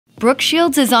Brooke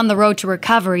Shields is on the road to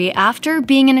recovery after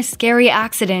being in a scary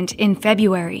accident in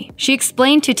February. She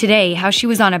explained to Today how she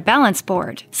was on a balance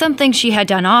board, something she had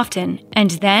done often,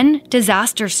 and then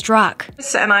disaster struck.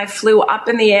 And I flew up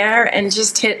in the air and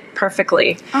just hit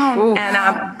perfectly.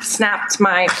 And snapped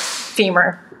my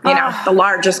femur. The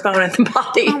largest bone in the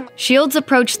body. Shields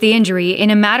approached the injury in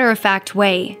a matter-of-fact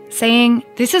way, saying,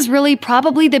 "This is really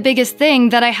probably the biggest thing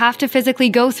that I have to physically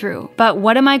go through, but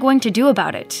what am I going to do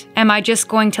about it? Am I just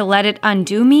going to let it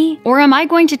undo me? Or am I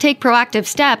going to take proactive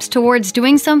steps towards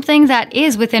doing something that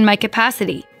is within my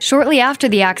capacity?" Shortly after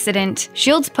the accident,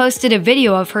 Shields posted a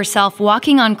video of herself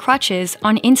walking on crutches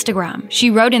on Instagram. She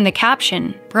wrote in the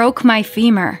caption, "Broke my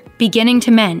femur, beginning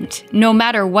to mend. No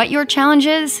matter what your challenge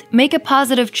is, make a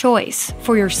positive choice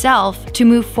for yourself to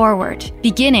move forward.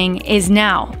 Beginning is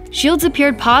now." Shields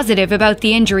appeared positive about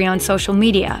the injury on social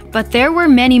media, but there were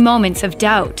many moments of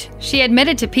doubt. She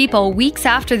admitted to People weeks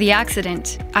after the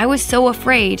accident, "I was so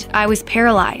afraid I was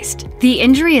paralyzed." The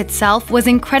injury itself was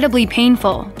incredibly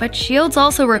painful, but Shields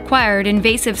also required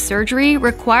invasive surgery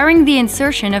requiring the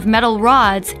insertion of metal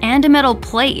rods and a metal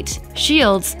plate.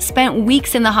 Shields spent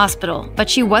weeks in the hospital, but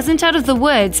she wasn't out of the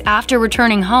woods after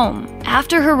returning home.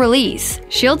 After her release,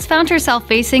 Shields found herself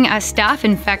facing a staph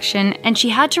infection and she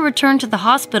had to return to the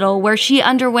hospital where she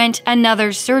underwent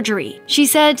another surgery. She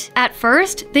said, "At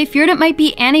first, they feared it might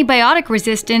be antibiotic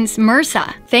resistance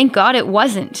MRSA. Thank God it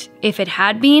wasn't. If it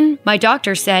had been, my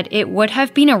doctor said it would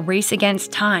have been a race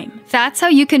against time." That's how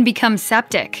you can become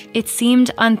septic. It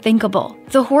seemed unthinkable.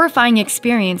 The horrifying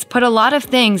experience put a lot of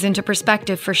things into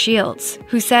perspective for Shields,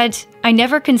 who said, "I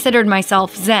never considered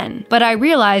myself Zen, but I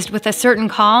realized with a certain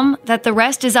calm that the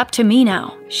rest is up to me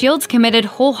now." Shields committed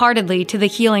wholeheartedly to the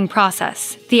healing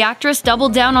process. The actress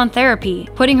doubled down on therapy,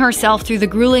 putting herself through the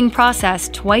grueling process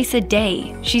twice a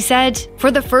day. She said,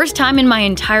 "For the first time in my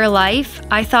entire life,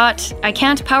 I thought, I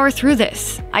can't power through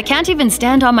this. I can't even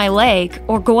stand on my leg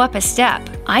or go up a step.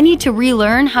 I need to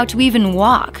relearn how to even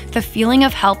walk. The feeling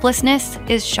of helplessness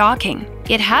is shocking."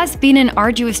 It has been an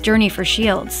arduous journey for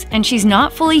Shields, and she's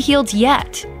not fully healed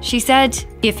yet. She said,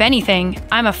 "If anything,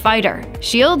 I'm a fighter."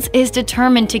 Shields is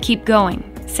determined to keep going,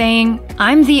 saying,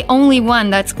 "I'm the only one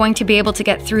that's going to be able to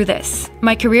get through this.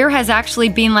 My career has actually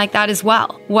been like that as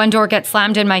well. One door gets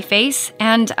slammed in my face,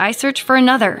 and I search for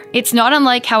another. It's not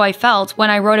unlike how I felt when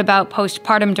I wrote about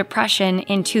postpartum depression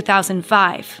in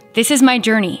 2005. This is my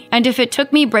journey, and if it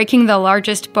took me breaking the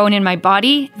largest bone in my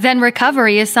body, then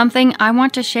recovery is something I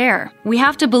want to share. We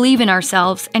have to believe in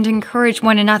ourselves and encourage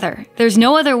one another. There's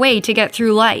no other way to get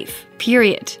through life.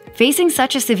 Period." Facing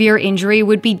such a severe injury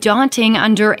would be daunting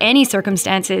under any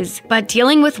circumstances, but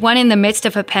dealing with one in the midst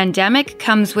of a pandemic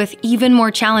comes with even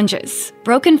more challenges.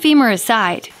 Broken femur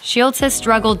aside, Shields has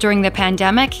struggled during the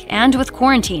pandemic and with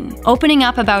quarantine, opening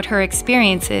up about her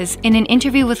experiences in an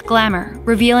interview with Glamour,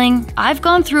 revealing, "I've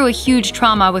gone through a huge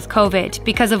trauma with COVID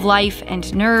because of life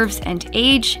and nerves and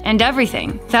age and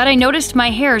everything, that I noticed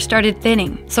my hair started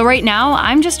thinning. So right now,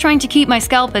 I'm just trying to keep my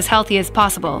scalp as healthy as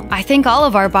possible. I think all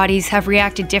of our bodies have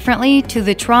reacted differently to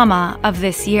the trauma of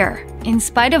this year." In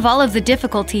spite of all of the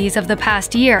difficulties of the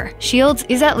past year, Shields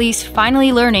is at least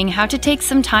finally learning how to take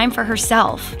some time for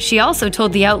herself. She also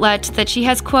told the outlet that she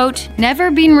has, quote, "never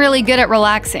been really good at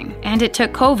relaxing, and it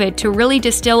took COVID to really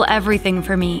distill everything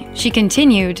for me." She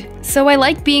continued, "So I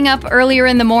like being up earlier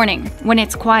in the morning, when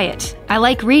it's quiet. I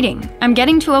like reading. I'm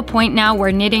getting to a point now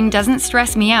where knitting doesn't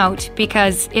stress me out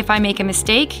because if I make a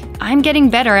mistake, I'm getting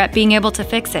better at being able to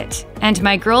fix it. And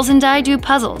my girls and I do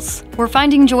puzzles. We're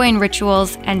finding joy in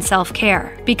rituals and self-care.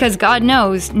 Because God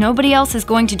knows nobody else is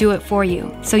going to do it for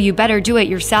you, so you better do it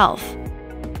yourself."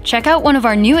 Check out one of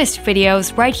our newest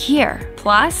videos right here.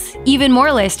 Plus, even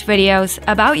more list videos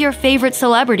about your favorite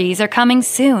celebrities are coming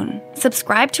soon.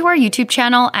 Subscribe to our YouTube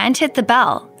channel and hit the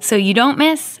bell so you don't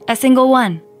miss a single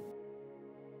one.